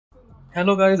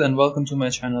Hello guys and welcome to my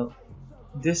channel.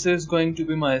 This is going to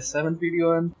be my 7th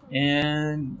video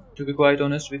and to be quite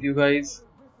honest with you guys,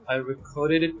 I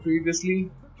recorded it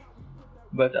previously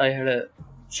but I had a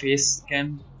face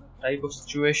cam type of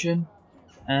situation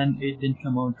and it didn't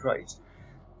come out right.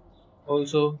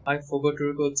 Also, I forgot to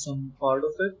record some part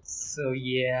of it, so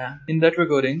yeah. In that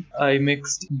recording, I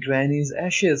mixed Granny's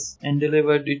ashes and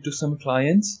delivered it to some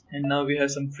clients, and now we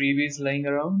have some freebies lying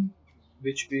around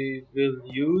which we will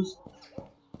use.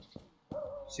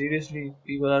 Seriously,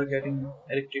 people are getting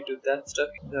addicted to that stuff.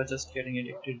 They are just getting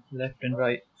addicted left and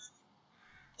right.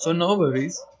 So no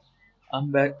worries,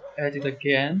 I'm back at it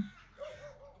again.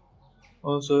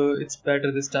 Also, it's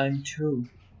better this time too,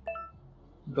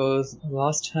 because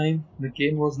last time the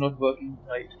game was not working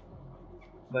right,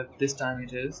 but this time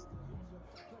it is.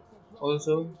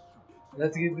 Also,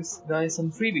 let's give this guy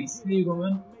some freebies. Here you go,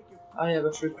 man. I have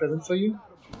a free present for you.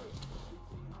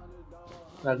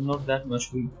 Well, not that much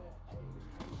free.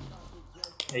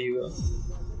 Here you go.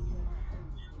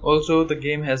 Also, the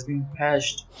game has been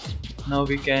patched. Now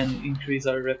we can increase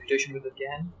our reputation with the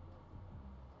gang.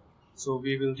 So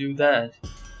we will do that.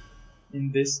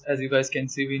 In this, as you guys can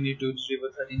see, we need to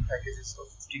deliver 13 packages of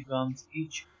 50 grams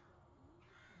each.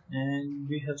 And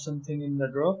we have something in the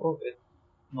drop of it.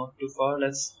 Not too far,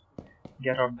 let's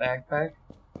get our backpack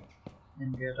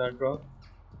and get our drop.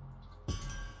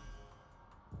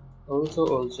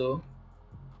 Also,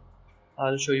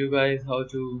 I'll show you guys how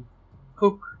to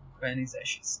cook Granny's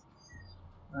ashes.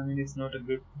 I mean, it's not a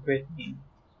great name.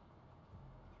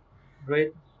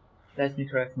 Great, let me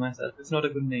correct myself. It's not a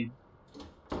good name.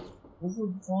 Who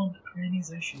would want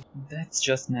Granny's ashes? That's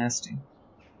just nasty.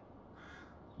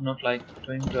 Not like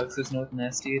doing drugs is not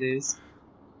nasty, it is.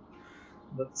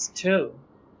 But still,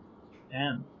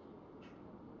 damn.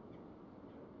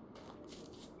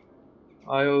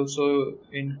 I also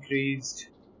increased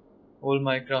all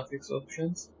my graphics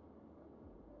options.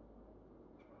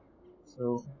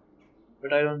 So,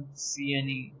 but I don't see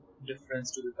any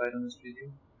difference to be quite honest with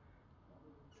you.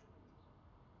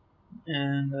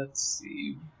 And let's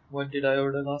see, what did I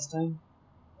order last time?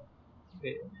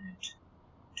 Wait a minute.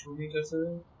 2 meters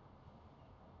away?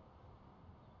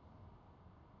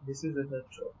 This is a dead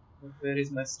drop. But where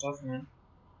is my stuff, man?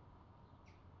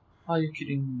 Are you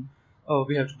kidding me? Oh,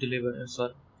 we have to deliver it,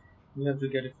 sorry. We have to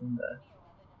get it from there.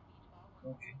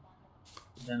 Okay.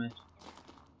 Damn it.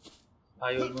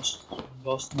 I almost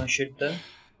lost my shit there.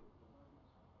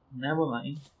 Never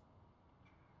mind.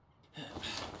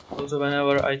 Also,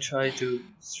 whenever I try to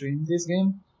stream this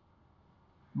game,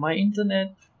 my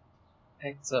internet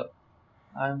acts up.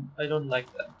 I don't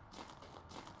like that.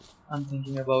 I'm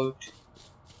thinking about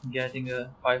getting a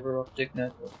fiber optic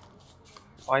network.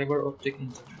 Fiber optic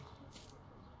internet.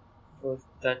 Because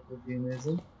that would be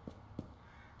amazing.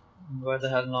 Why the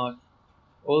hell not?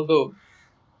 Although,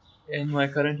 in my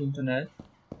current internet,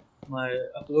 my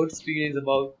upload speed is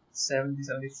about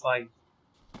 70-75.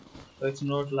 So it's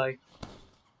not like,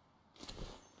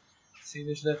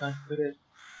 seriously I can't put it.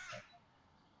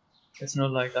 It's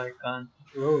not like I can't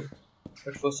upload.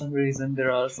 But for some reason there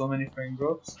are so many frame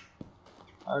drops.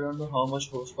 I don't know how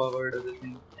much horsepower does it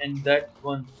need. And that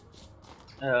one,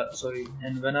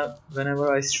 and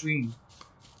whenever I stream,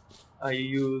 I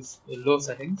use low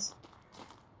settings.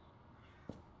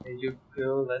 Here you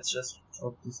go, let's just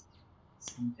drop this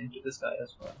something to this guy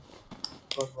as well.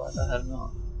 Because why the hell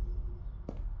not?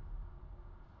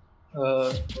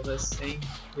 What I was saying,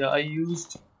 yeah, I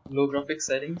used low graphics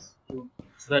settings so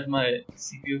that my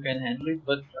CPU can handle it,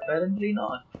 but apparently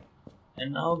not.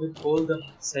 And now with all the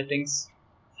settings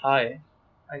high,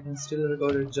 I can still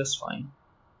record it just fine.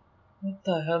 What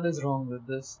the hell is wrong with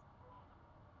this?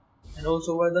 And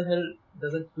also, why the hell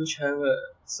doesn't Twitch have a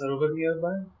server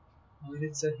nearby? I mean,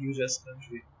 it's a huge ass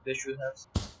country. They should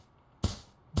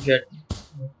have get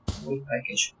a whole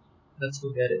package. Let's go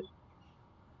get it.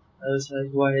 I was like,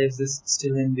 why is this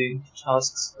still in the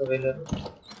tasks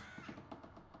available?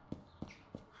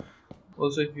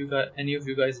 Also, if you got any of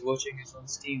you guys watching this on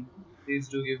Steam, please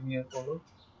do give me a follow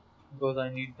because I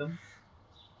need them.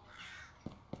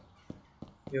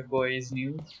 Your boy is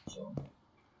new, so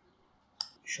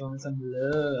show me some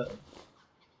love.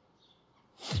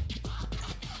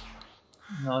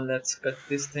 Now let's cut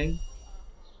this thing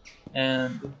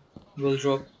and we'll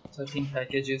drop 13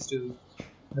 packages to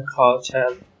the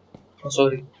cartel. Oh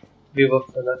sorry, we work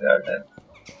for the cartel.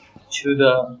 To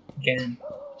the gang.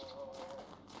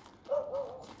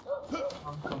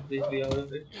 I'm completely out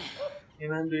of it. Hey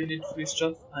man, do you need free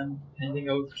stuff? I'm handing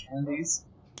out candies.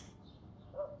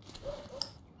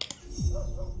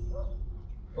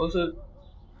 Also,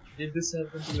 did this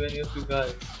happen to any of you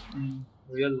guys in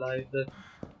real life that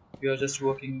you're just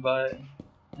walking by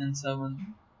and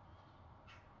someone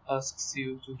asks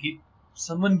you to give,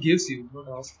 someone gives you, not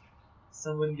ask,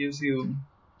 someone gives you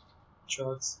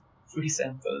drugs, free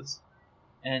samples,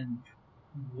 and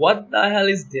what the hell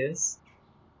is this?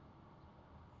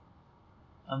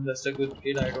 I'm just a good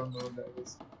kid, I don't know what that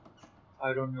is.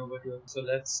 I don't know what you're. So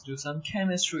let's do some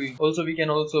chemistry. Also, we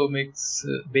can also mix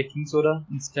baking soda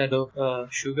instead of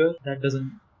sugar. That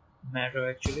doesn't matter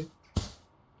actually.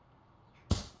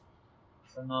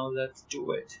 So now let's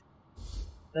do it.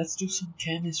 Let's do some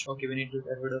chemistry. Okay, we need to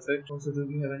get rid of it. Also, do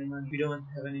we have any money? We don't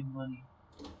have any money.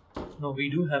 No,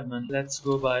 we do have money. Let's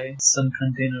go buy some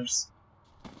containers.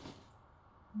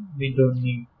 We don't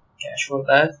need cash for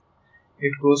that.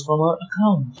 It goes from our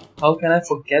account. How can I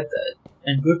forget that?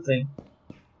 And good thing.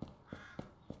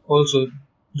 Also,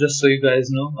 just so you guys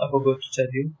know, I forgot to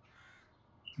tell you,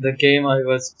 the game I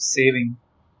was saving,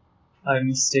 I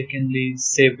mistakenly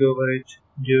saved over it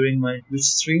during my Twitch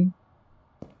stream,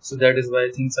 so that is why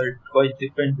things are quite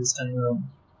different this time around.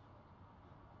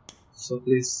 So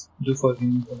please do forgive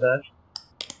me for that.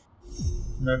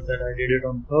 Not that I did it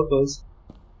on purpose,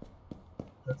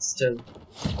 but still.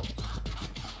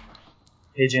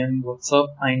 Hey Jen, what's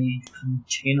up? I need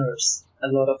containers. A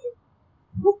lot of it.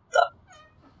 What the?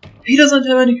 He doesn't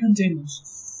have any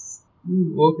containers.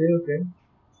 Ooh, okay.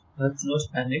 Let's not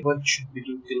panic. What should we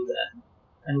do till then?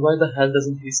 And why the hell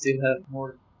doesn't he still have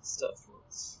more stuff for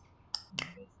us?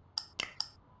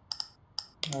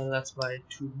 Let's buy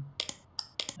 2.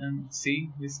 And see,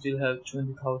 we still have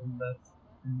 20,000 left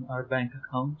in our bank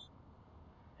account.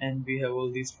 And we have all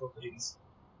these properties.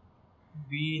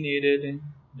 We need it in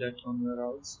that on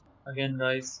warehouse. Again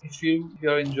guys, if you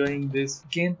are enjoying this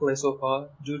gameplay so far,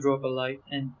 do drop a like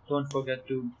and don't forget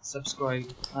to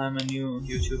subscribe. I'm a new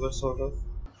YouTuber sort of.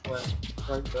 Well,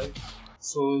 right.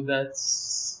 So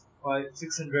that's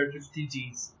 650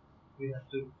 Gs we have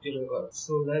to deliver.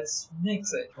 So let's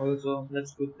mix it. Also,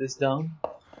 let's put this down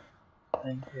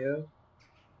and here,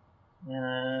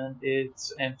 and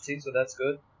it's empty, so that's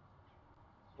good.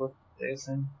 Put this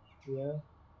in here.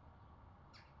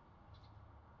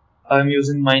 I'm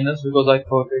using minus because I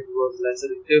thought it was less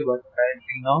addictive, but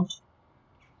apparently not.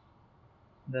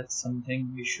 That's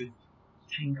something we should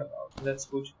think about. Let's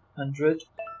put 100,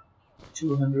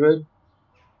 200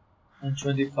 and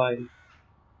 25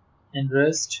 and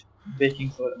rest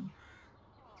baking soda,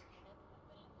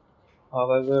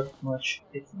 however much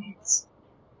it needs.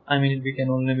 I mean, we can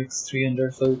only mix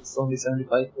 300, so it's only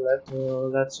 75 left.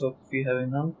 So let's hope we have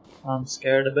enough. I'm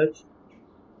scared a bit.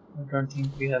 I don't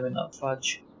think we have enough.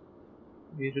 Fudge.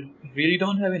 We really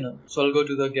don't have enough. So I'll go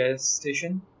to the gas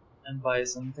station and buy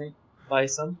some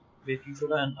baking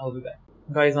soda, and I'll be back.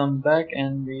 Guys, I'm back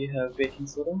and we have baking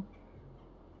soda.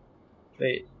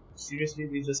 Wait, seriously,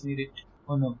 we just need it?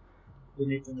 Oh no, we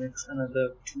need to mix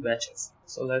another 2 batches.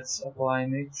 So let's apply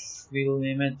mix. We'll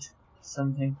name it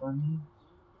something funny.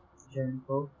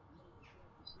 Genco,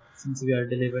 since we are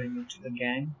delivering it to the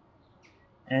gang.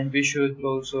 And we should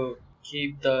also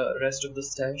keep the rest of the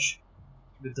stash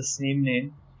with the same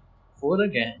name for the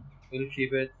gang. We'll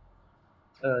keep it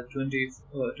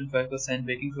 25%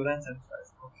 baking soda and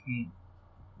 75 cocaine.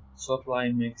 So apply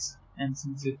mix, and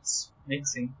since it's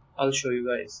mixing, I'll show you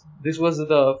guys. This was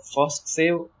the first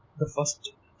save, the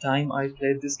first time I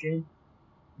played this game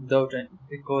without any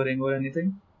recording or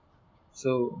anything,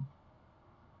 so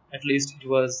at least it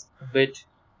was a bit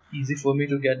easy for me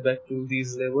to get back to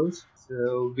these levels.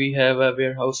 So we have a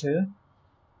warehouse here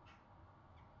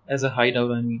as a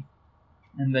hideout, I mean,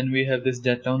 and then we have this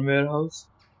dead town warehouse,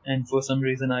 and for some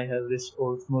reason I have this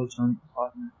old small town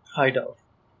apartment hideout,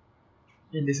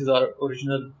 and this is our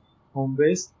original home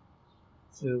base.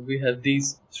 So we have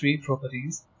these 3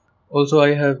 properties. Also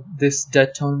I have this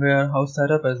dead town warehouse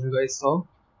setup as you guys saw,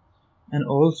 and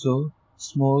also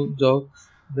small dog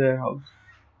warehouse,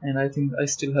 and I think I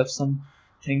still have some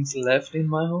things left in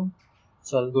my home,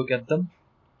 so I'll go get them.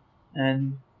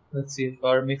 And let's see if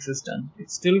our mix is done.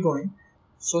 It's still going,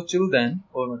 so till then,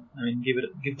 or I mean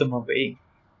give them away.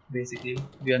 Basically,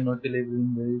 we are not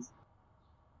delivering these.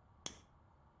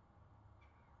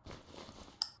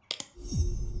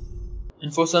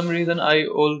 And for some reason I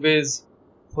always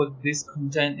put this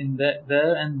content in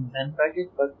there and then pack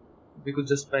it, but we could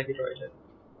just pack it right here.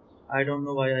 I don't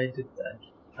know why I did that.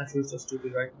 I feel so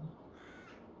stupid right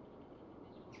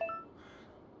now.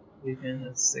 We can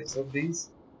have 6 of these.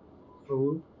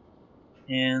 Cool.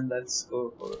 And let's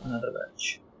go for another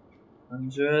batch.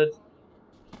 100,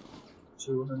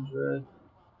 200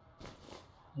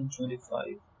 and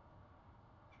 25.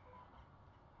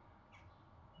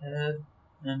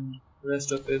 And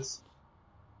rest of is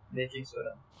baking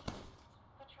soda.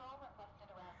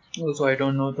 Also, I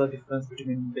don't know the difference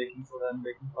between baking soda and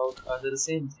baking powder. Are they the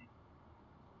same thing?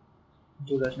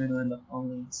 Do let me know in the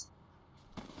comments.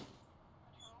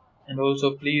 And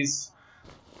also, please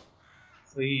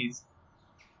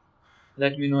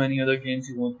let me know any other games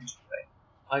you want me to play.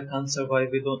 I can't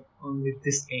survive with only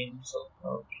this game, so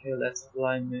okay, let's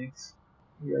apply mix.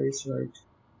 Yeah, it's right.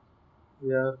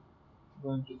 We are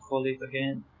going to call it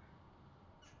again.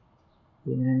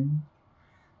 Gang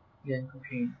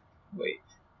cooking. Wait.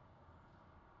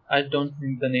 I don't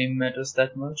think the name matters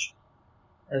that much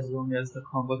as long as the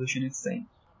composition is same.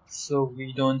 So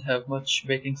we don't have much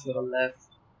baking soda left.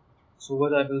 So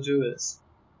what I will do is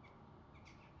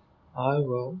I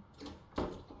will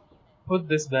put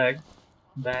this bag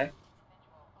back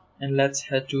and let's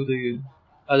head to the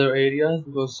other areas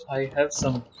because I have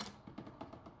some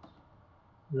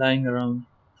lying around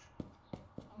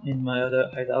in my other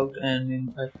hideout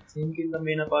and I think in the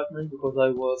main apartment because I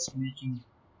was making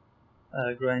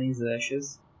Granny's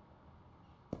Ashes.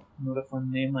 Not a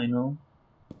fun name, I know.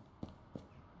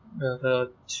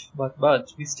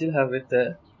 But we still have it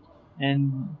there,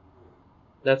 and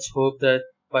let's hope that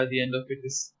by the end of it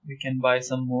we can buy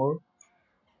some more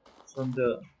from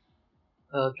the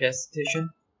gas station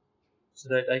so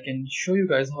that I can show you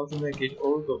guys how to make it,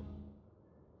 although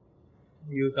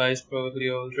you guys probably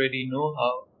already know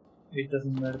how. It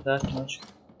doesn't matter that much,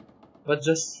 but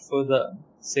just for the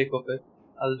sake of it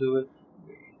I'll do it.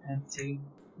 And see,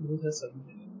 we have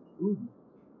something. Ooh.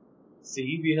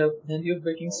 See, we have plenty of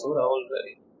baking soda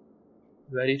already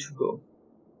ready to go,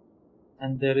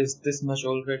 and there is this much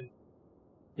already.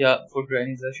 Yeah, for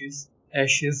Granny's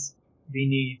ashes we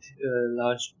need a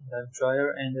large lamp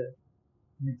dryer and a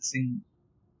mixing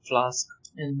flask.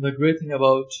 And the great thing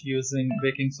about using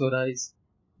baking soda is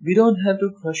we don't have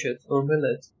to crush it or mill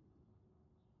it.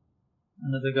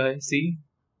 Another guy, see?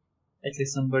 At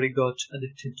least somebody got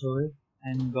addicted to it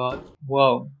and got,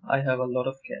 wow, I have a lot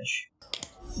of cash.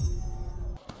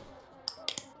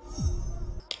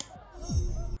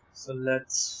 So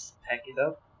let's pack it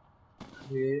up.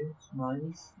 Create,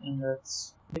 nice, and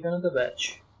let's make another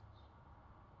batch.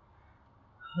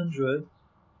 100,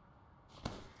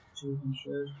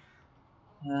 200,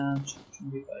 and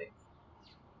 25.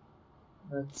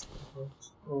 Let's put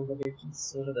all the baking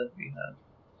soda that we have.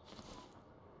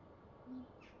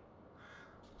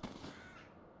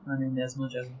 I mean, as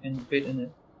much as we can fit in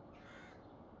it.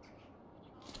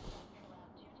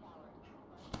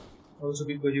 Also,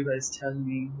 before you guys tell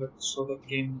me what sort of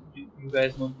game you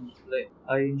guys want me to play,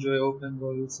 I enjoy open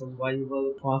world,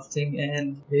 survival, crafting,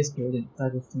 and base building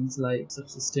type of things like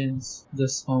Subsistence.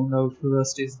 Just found out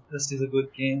Rust is a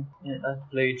good game, and I've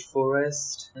played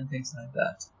Forest and things like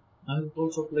that. I've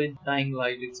also played Dying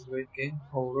Light. It's a great game,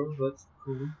 horror but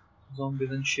cool.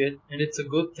 Zombies and shit, and it's a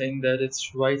good thing that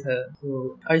it's right here.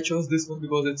 So I chose this one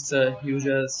because it's a huge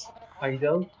as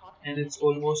hideout, and it's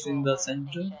almost in the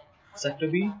sector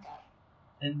B,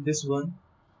 and this one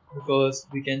because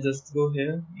we can just go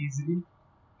here easily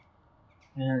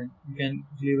and you can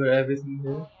deliver everything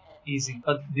here easy.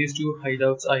 But these two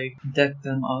hideouts I decked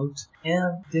them out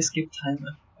and they skip time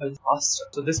faster.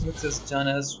 So this mix is done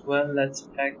as well. Let's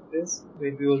pack this.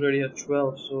 Wait, we already have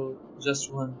 12, so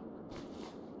just one.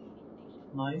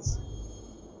 Nice.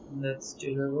 Let's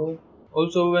deliver.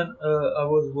 Also, when I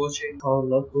was watching our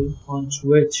Loveful on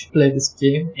Twitch play this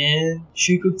game, and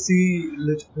she could see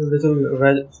little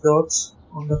red dots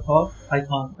on the top. I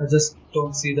can't. I just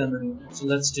don't see them anymore. So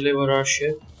let's deliver our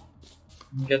ship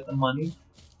and get the money.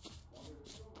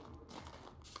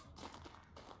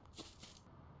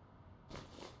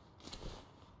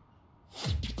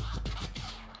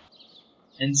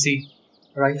 And see,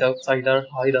 right outside our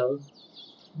hideout,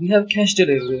 we have cash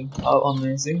delivery. How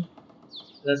amazing!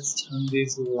 Let's turn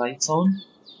these lights on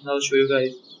and I'll show you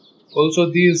guys.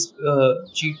 Also, these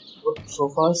cheap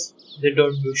sofas, they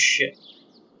don't do shit.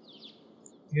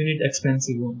 You need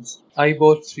expensive ones. I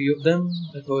bought 3 of them.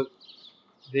 I thought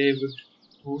they would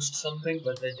boost something,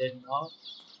 but they did not.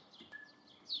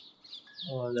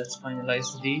 Let's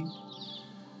finalize the deal.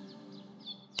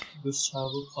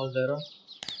 Gustavo Caldera.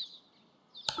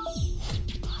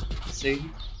 See,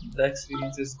 the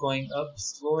experience is going up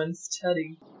slow and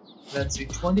steady. Let's see,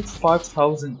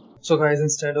 25,000. So guys,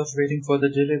 instead of waiting for the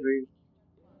delivery,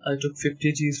 I took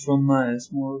 50 Gs from my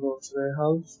small box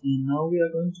warehouse and now we are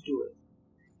going to do it.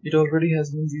 It already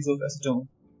has 1 Gs of acetone,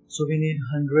 so we need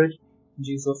 100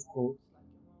 Gs of coke.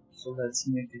 So let's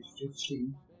make it 50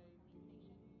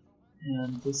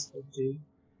 and this 50.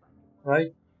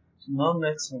 Right, so now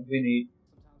next what we need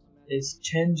is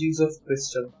 10 Gs of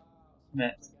crystal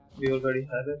meth. We already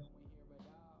have it.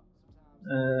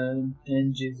 And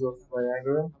 10 Gs of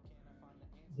Viagra.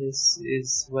 This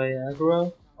is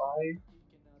Viagra 5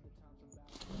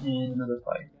 and another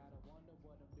 5.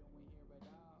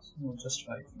 No, just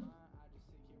 5 now.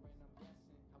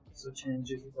 So 10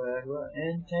 G's of Viagra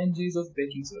and 10 G's of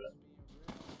baking soda.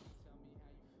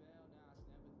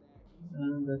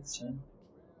 And that's 10.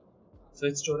 So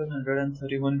it's total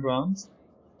 131 grams.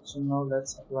 So now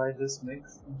let's apply this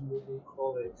mix and we will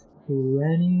call it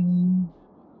Granny's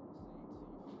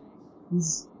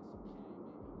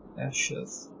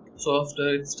Ashes. So after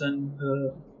it's done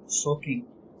soaking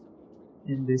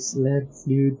in this lead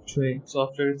fluid tray, so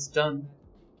after it's done,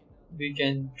 we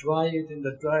can dry it in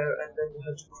the dryer and then we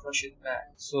have to crush it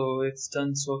back. So it's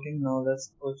done soaking. Now let's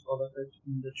put all of it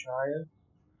in the dryer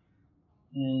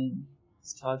and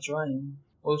start drying.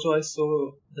 Also, I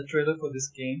saw the trailer for this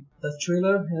game. The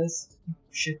trailer has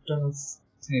shit ton of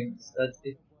things that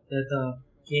the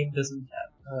game doesn't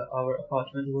have. Our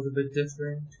apartment was a bit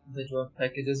different. The drug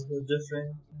packages were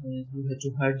different, and you had to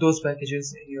hide those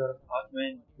packages in your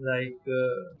apartment, inside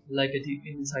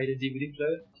a DVD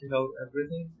player. Take out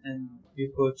everything, and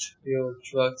you put your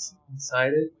drugs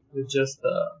inside it with just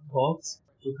the box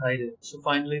to hide it. So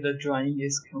finally, the drying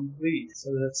is complete. So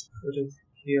let's put it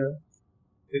here.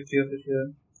 50 of it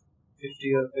here,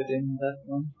 50 of it in that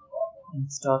one, and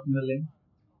start milling.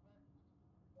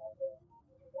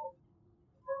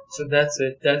 So that's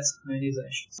it, that's Granny's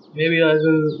Ashes. Maybe I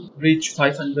will reach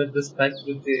 500 this pack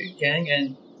with the gang,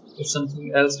 and if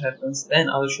something else happens then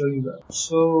I'll show you that.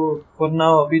 So for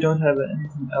now we don't have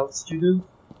anything else to do,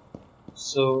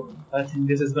 so I think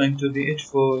this is going to be it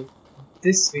for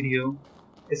this video.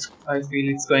 I feel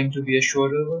it's going to be a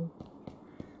shorter one,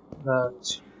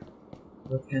 but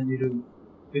what can we do?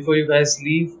 Before you guys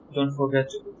leave, don't forget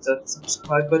to hit that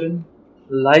subscribe button,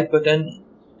 like button,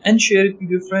 and share it with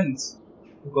your friends,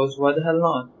 because why the hell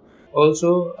not?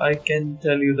 Also, I can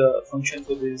tell you the function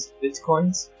for these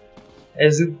bitcoins.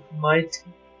 As you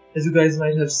guys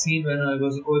might have seen when I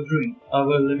was ordering,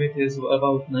 our limit is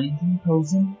about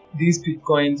 19,000. These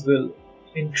bitcoins will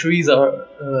increase our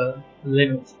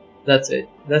limit. That's it.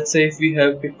 Let's say if we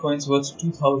have bitcoins worth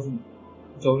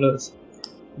 $2,000,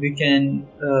 we can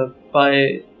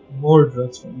buy more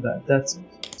drugs from that. That's it.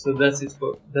 So that's it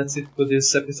for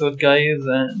this episode, guys,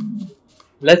 and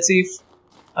let's see if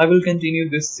I will continue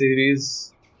this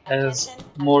series as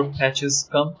more patches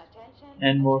come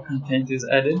and more content is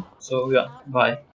added. So yeah, bye.